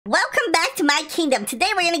Welcome back to my kingdom. Today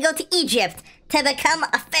we're gonna go to Egypt to become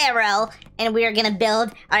a pharaoh, and we are gonna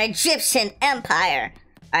build our Egyptian empire.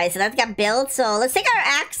 Alright, so that's got built. So let's take our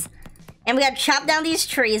axe, and we gotta chop down these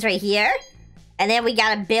trees right here, and then we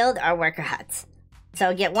gotta build our worker huts.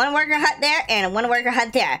 So get one worker hut there, and one worker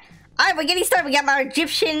hut there. Alright, we're getting started. We got our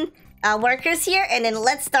Egyptian workers here, and then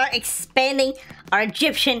let's start expanding our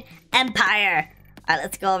Egyptian empire. Alright,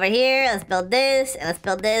 let's go over here. Let's build this, and let's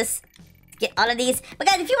build this. Get all of these. But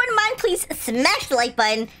guys, if you wouldn't mind, please smash the like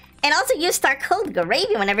button, and also use star code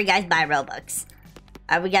Gravy whenever you guys buy Robux.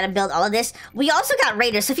 We gotta build all of this. We also got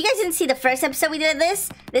raiders. So if you guys didn't see the first episode we did of this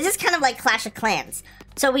is kind of like Clash of Clans.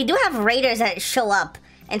 So we do have raiders that show up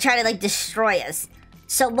and try to like destroy us.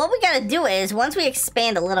 So what we gotta do is, once we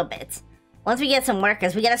expand a little bit, once we get some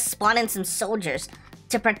workers, we gotta spawn in some soldiers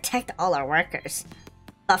to protect all our workers.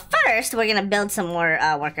 But first, we're gonna build some more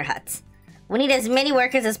worker huts. We need as many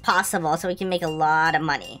workers as possible so we can make a lot of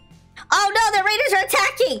money. Oh no, the raiders are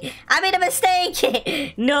attacking! I made a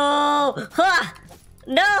mistake! No! Huh.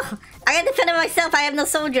 No! I gotta defend myself, I have no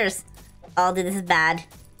soldiers. Oh dude, this is bad.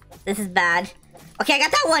 This is bad. Okay, I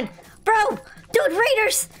got that one! Bro! Dude,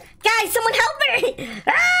 raiders! Guys, someone help me!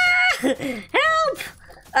 Ah! Help!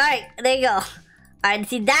 Alright, there you go. Alright,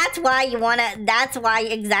 see, that's why you wanna... That's why,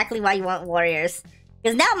 exactly why you want warriors.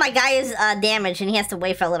 Because now my guy is damaged and he has to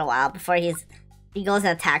wait for a little while before he goes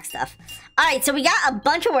and attacks stuff. Alright, so we got a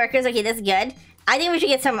bunch of workers. Okay, that's good. I think we should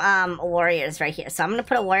get some warriors right here. So I'm going to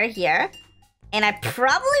put a warrior here. And I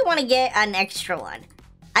probably want to get an extra one.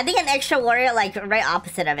 I think an extra warrior, like, right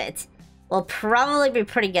opposite of it, will probably be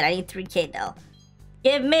pretty good. I need 3K, though.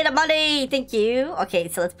 Give me the money! Thank you. Okay,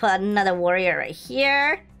 so let's put another warrior right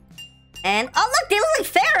here. And, oh, look! They look like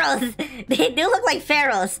pharaohs! They do look like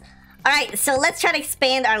pharaohs. Alright, so let's try to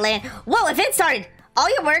expand our land. Whoa, event started! All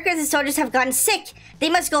your workers and soldiers have gotten sick. They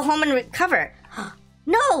must go home and recover.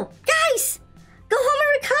 No! Guys! Go home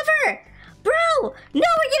and recover! Bro! No,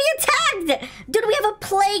 we're getting attacked! Dude, we have a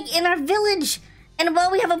plague in our village! And while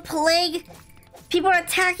we have a plague, people are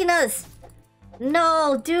attacking us.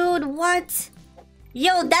 No, dude, what?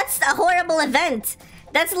 Yo, that's a horrible event.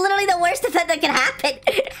 That's literally the worst event that can happen.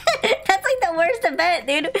 That's like the worst event,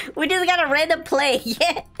 dude. We just got a random plague.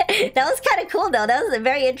 Yeah. That was kind of cool, though. That was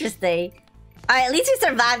very interesting. Alright, at least we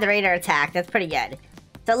survived the raider attack. That's pretty good.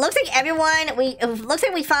 So it looks like it looks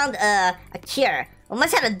like we found a cure. We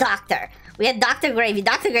must have a doctor. We had Dr. Gravy.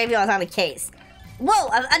 Dr. Gravy was on the case. Whoa,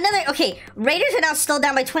 another... Okay, raiders are now still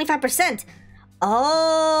down by 25%.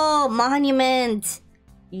 Oh, monument.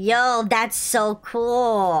 Yo, that's so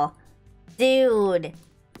cool. Dude.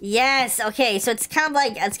 Yes, okay, so it's kind of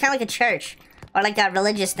like a church. Or like a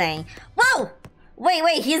religious thing. Whoa!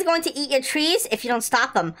 Wait, he's going to eat your trees if you don't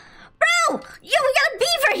stop him. Bro! Yo, we got a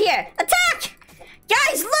beaver here! Attack!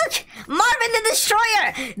 Guys, look! Marvin the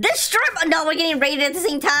Destroyer! Destroy... No, we're getting raided at the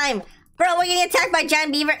same time. Bro, we're getting attacked by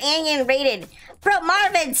giant beaver and getting raided. Bro,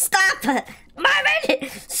 Marvin, stop! Marvin!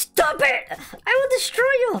 Stop it! I will destroy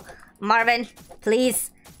you! Marvin, please.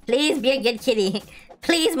 Please be a good kitty.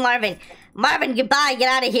 Please, Marvin. Marvin, goodbye. Get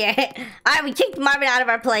out of here. Alright, we kicked Marvin out of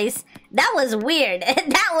our place. That was weird.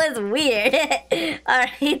 That was weird.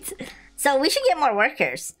 Alright. So we should get more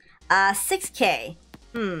workers. 6K.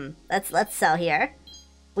 Let's sell here.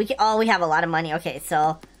 We have a lot of money. Okay,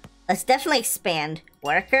 so let's definitely expand.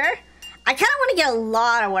 Worker. I kind of want to get a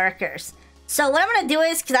lot of workers. So what I'm going to do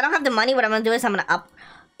is, because I don't have the money, what I'm going to do is I'm going to up...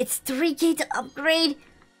 It's 3K to upgrade.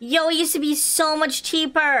 Yo, it used to be so much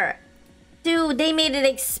cheaper. Dude, they made it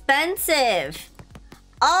expensive.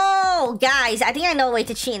 Oh, guys, I think I know a way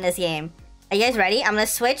to cheat in this game. Are you guys ready? I'm going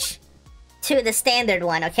to switch to the standard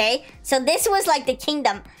one, okay? So this was like the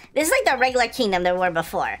kingdom. This is like the regular kingdom that we were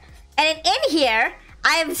before. And in here,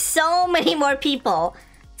 I have so many more people.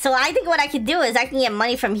 So I think what I could do is I can get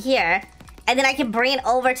money from here, and then I can bring it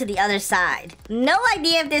over to the other side. No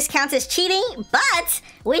idea if this counts as cheating, but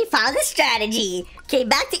we found a strategy. Okay,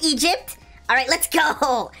 back to Egypt. All right, let's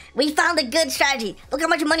go. We found a good strategy. Look how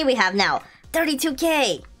much money we have now.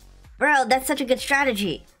 32K. Bro, that's such a good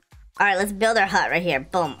strategy. All right, let's build our hut right here.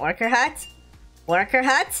 Boom, worker hut. Worker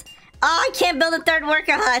hut. Oh, I can't build a third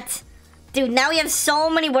worker hut. Dude, now we have so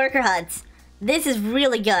many worker huts. This is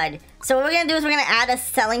really good. So what we're going to do is we're going to add a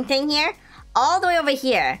selling thing here. All the way over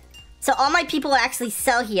here. So all my people will actually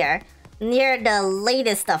sell here. Near the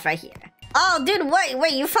latest stuff right here. Oh, dude,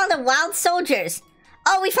 wait. You found the wild soldiers.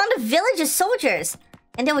 Oh, we found a village of soldiers.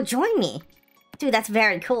 And they will join me. Dude, that's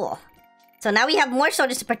very cool. So now we have more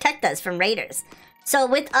soldiers to protect us from raiders. So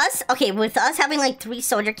with us, okay, with us having like 3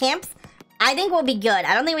 soldier camps, I think we'll be good.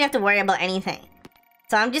 I don't think we have to worry about anything.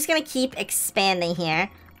 So I'm just going to keep expanding here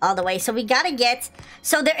all the way. So we got to get...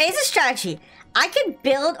 So there is a strategy. I could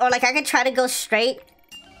build, or like I could try to go straight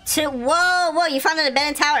to... Whoa, you found an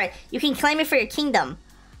abandoned tower. You can claim it for your kingdom.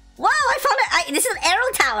 Whoa, I found it. This is an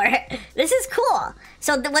arrow tower. This is cool.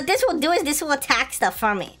 So what this will do is this will attack stuff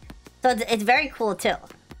for me. So it's very cool too.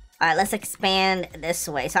 Alright, let's expand this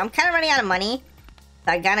way. So I'm kind of running out of money.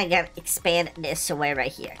 So I gotta expand this way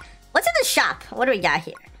right here. What's in the shop? What do we got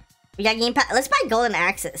here? We got game pass. Let's buy golden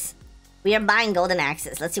axes. We are buying golden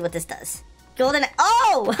axes. Let's see what this does. Golden...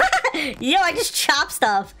 Oh! Yo, I just chopped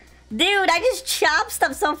stuff. Dude, I just chopped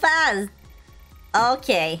stuff so fast.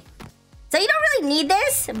 Okay. So you don't really need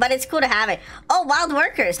this, but it's cool to have it. Oh, wild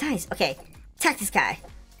workers. Nice. Okay. Attack this guy.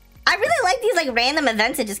 I really like these like random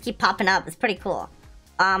events that just keep popping up. It's pretty cool.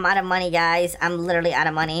 I'm out of money, guys. I'm literally out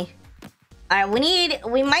of money. Alright,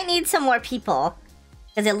 we might need some more people.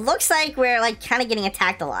 Because it looks like we're like kind of getting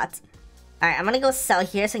attacked a lot. Alright, I'm gonna go sell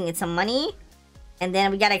here so I can get some money. And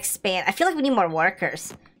then we gotta expand. I feel like we need more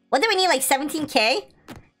workers. What do we need? Like 17k?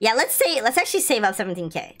 Yeah, let's actually save up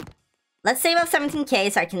 17k. Let's save up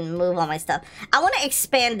 17k so I can move all my stuff. I want to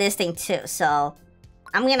expand this thing too. So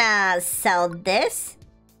I'm gonna sell this.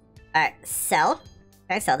 Alright, sell.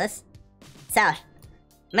 Can I sell this? Sell.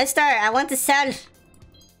 Mister, I want to sell.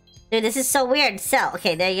 Dude, this is so weird. Sell.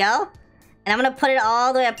 Okay, there you go. And I'm gonna put it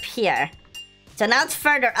all the way up here. So now it's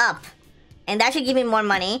further up. And that should give me more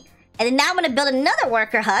money. And then now I'm gonna build another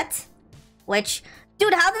worker hut. Which,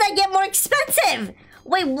 dude, how did I get more expensive?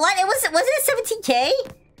 Wait, what? Was it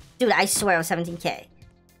 17k? Dude, I swear it was 17k.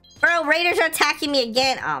 Bro, raiders are attacking me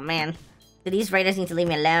again. Oh, man. Dude, these raiders need to leave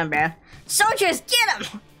me alone, bro. Soldiers, get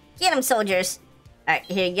them! Get them, soldiers. Alright,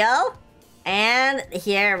 here you go. And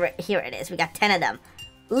here it is. We got 10 of them.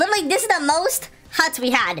 Literally, this is the most huts we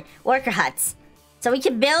had. Worker huts. So we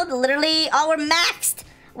can build literally... Oh, we're maxed.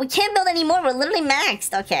 We can't build anymore. We're literally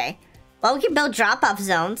maxed. Okay. Well, we can build drop-off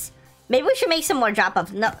zones. Maybe we should make some more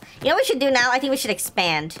drop-off. No. You know what we should do now? I think we should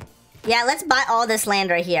expand. Yeah, let's buy all this land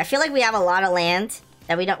right here. I feel like we have a lot of land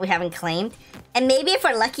that we haven't claimed. And maybe if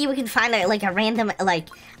we're lucky, we can find like a random, like,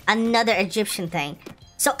 another Egyptian thing.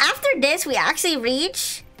 So after this, we actually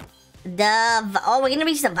reach the... Oh, we're gonna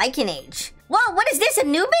reach the Viking Age. Whoa, what is this?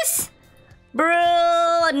 Anubis?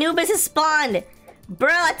 Bro, Anubis is spawned. Bro,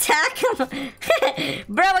 attack him.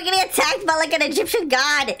 Bro, we're getting attacked by like an Egyptian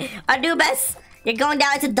god. Anubis, you're going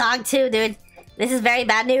down as a dog too, dude. This is very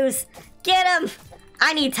bad news. Get him.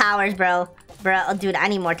 I need towers, bro. Bro, oh, dude, I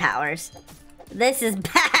need more towers. This is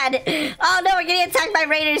bad. Oh no, we're getting attacked by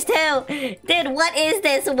raiders too. Dude, what is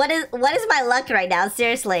this? What is my luck right now?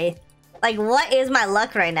 Seriously. Like, what is my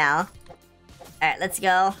luck right now? Alright, let's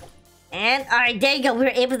go. And, alright, there you go. We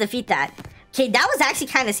were able to defeat that. Okay, that was actually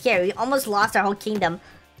kind of scary. We almost lost our whole kingdom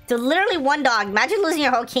to literally one dog. Imagine losing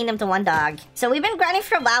your whole kingdom to one dog. So we've been grinding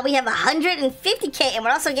for a while. We have 150k, and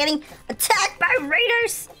we're also getting attacked by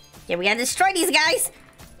raiders. Okay, we gotta destroy these guys.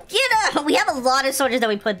 Get up! We have a lot of soldiers that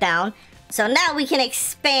we put down. So now we can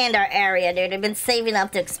expand our area, dude. We've been saving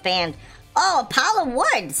up to expand. Oh, a pile of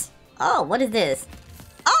woods. Oh, what is this?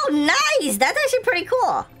 Oh, nice! That's actually pretty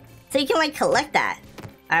cool. So you can, like, collect that.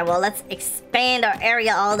 Alright, well, let's expand our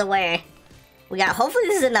area all the way. We got... Hopefully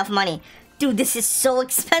this is enough money. Dude, this is so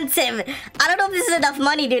expensive. I don't know if this is enough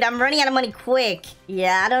money, dude. I'm running out of money quick.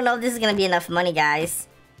 Yeah, I don't know if this is gonna be enough money, guys.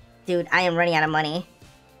 Dude, I am running out of money.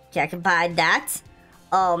 Okay, I can buy that.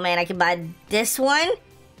 Oh, man, I can buy this one.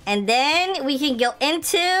 And then we can go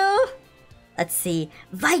into... Let's see.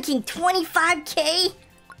 Viking, 25k?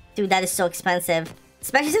 Dude, that is so expensive.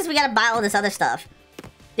 Especially since we gotta buy all this other stuff.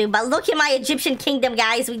 Dude, but look at my Egyptian kingdom,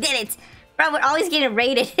 guys. We did it. Bro, we're always getting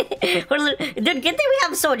raided. Dude, good thing we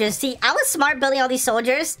have soldiers. See, I was smart building all these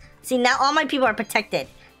soldiers. See, now all my people are protected.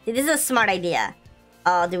 See, this is a smart idea.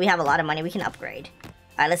 Oh, dude, we have a lot of money. We can upgrade.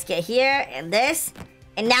 Alright, let's get here and this.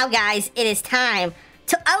 And now, guys, it is time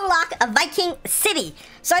to unlock a Viking city.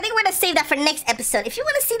 So I think we're gonna save that for next episode. If you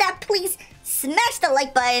want to see that, please smash the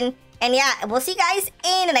like button. And yeah, we'll see you guys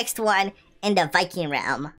in the next one in the Viking realm.